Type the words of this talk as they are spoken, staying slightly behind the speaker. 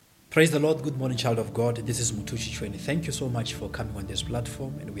Praise the Lord. Good morning, child of God. This is Mothushi, Chuene. Thank you so much for coming on this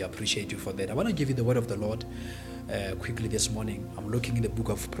platform, and we appreciate you for that. I want to give you the word of the Lord quickly this morning. I'm looking in the book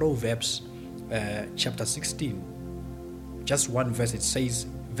of Proverbs, chapter 16. Just one verse. It says,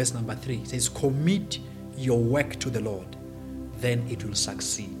 verse number 3, it says, commit your work to the Lord, then it will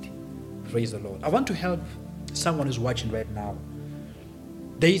succeed. Praise the Lord. I want to help someone who's watching right now.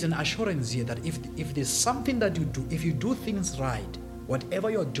 There is an assurance here that if there's something that you do, if you do things right, whatever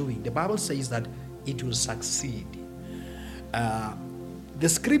you're doing, the Bible says that it will succeed. The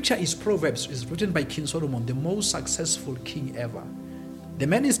scripture is Proverbs. It's written by King Solomon, the most successful king ever. The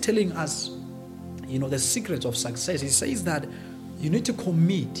man is telling us, the secret of success. He says that you need to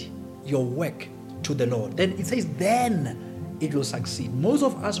commit your work to the Lord. Then it says, then it will succeed. Most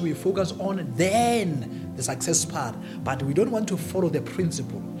of us, we focus on then the success part, but we don't want to follow the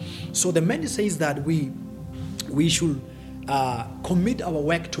principle. So the man says that we should commit our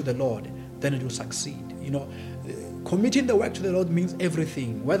work to the Lord, then it will succeed. Committing the work to the Lord means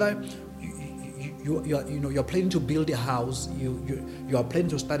everything. Whether you're planning to build a house, you are planning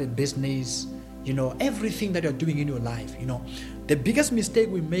to start a business, everything that you're doing in your life. The biggest mistake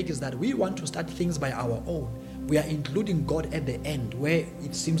we make is that we want to start things by our own. We are including God at the end, where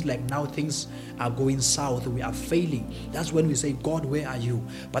it seems like now things are going south, we are failing. That's when we say, God, where are you?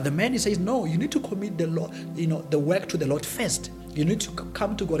 But the man, he says, no, you need to commit the Lord, the work to the Lord first. You need to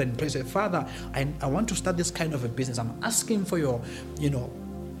come to God and pray. Say, Father, I want to start this kind of a business. I'm asking for your,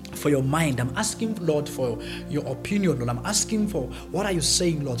 for your mind. I'm asking, Lord, for your opinion, Lord. I'm asking for, what are you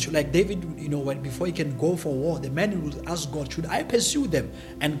saying, Lord? Like David, before he can go for war, the man will ask God, should I pursue them?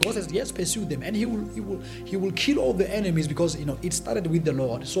 And God says, yes, pursue them. And he will kill all the enemies, because, it started with the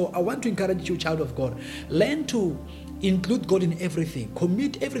Lord. So I want to encourage you, child of God, learn to include God in everything.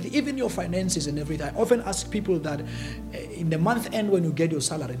 Commit everything, even your finances and everything. I often ask people that in the month end, when you get your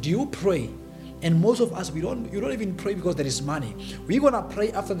salary, do you pray? And most of us, you don't even pray because there is money. We're going to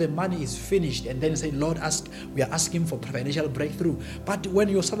pray after the money is finished and then say, Lord, we are asking for financial breakthrough. But when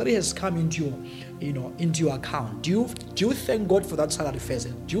your salary has come into your account, do you thank God for that salary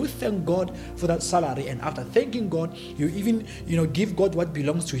first? Do you thank God for that salary? And after thanking God, you even, give God what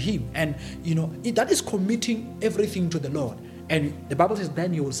belongs to Him. And, that is committing everything to the Lord. And the Bible says,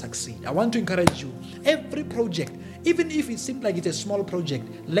 then you will succeed. I want to encourage you. Every project, even if it seems like it's a small project,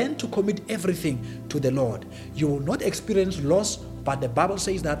 learn to commit everything to the Lord. You will not experience loss, but the Bible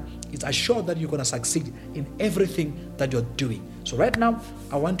says that it's assured that you're going to succeed in everything that you're doing. So right now,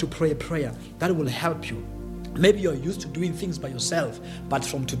 I want to pray a prayer that will help you. Maybe you're used to doing things by yourself, but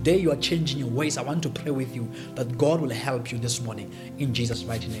from today you are changing your ways. I want to pray with you that God will help you this morning in Jesus'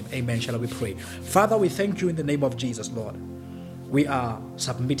 mighty name. Amen. Shall we pray? Father, we thank you in the name of Jesus, Lord. We are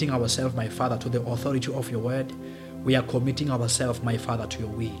submitting ourselves, my Father, to the authority of your word. We are committing ourselves, my Father, to your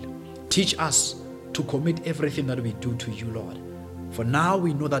will. Teach us to commit everything that we do to you, Lord. For now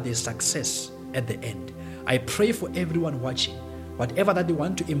we know that there's success at the end. I pray for everyone watching, whatever that they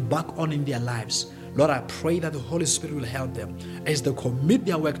want to embark on in their lives, Lord, I pray that the Holy Spirit will help them. As they commit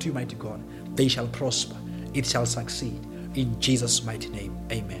their work to you, mighty God, they shall prosper. It shall succeed. In Jesus' mighty name,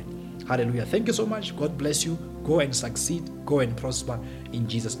 amen. Hallelujah. Thank you so much. God bless you. Go and succeed. Go and prosper. In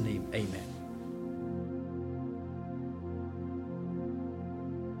Jesus' name, amen.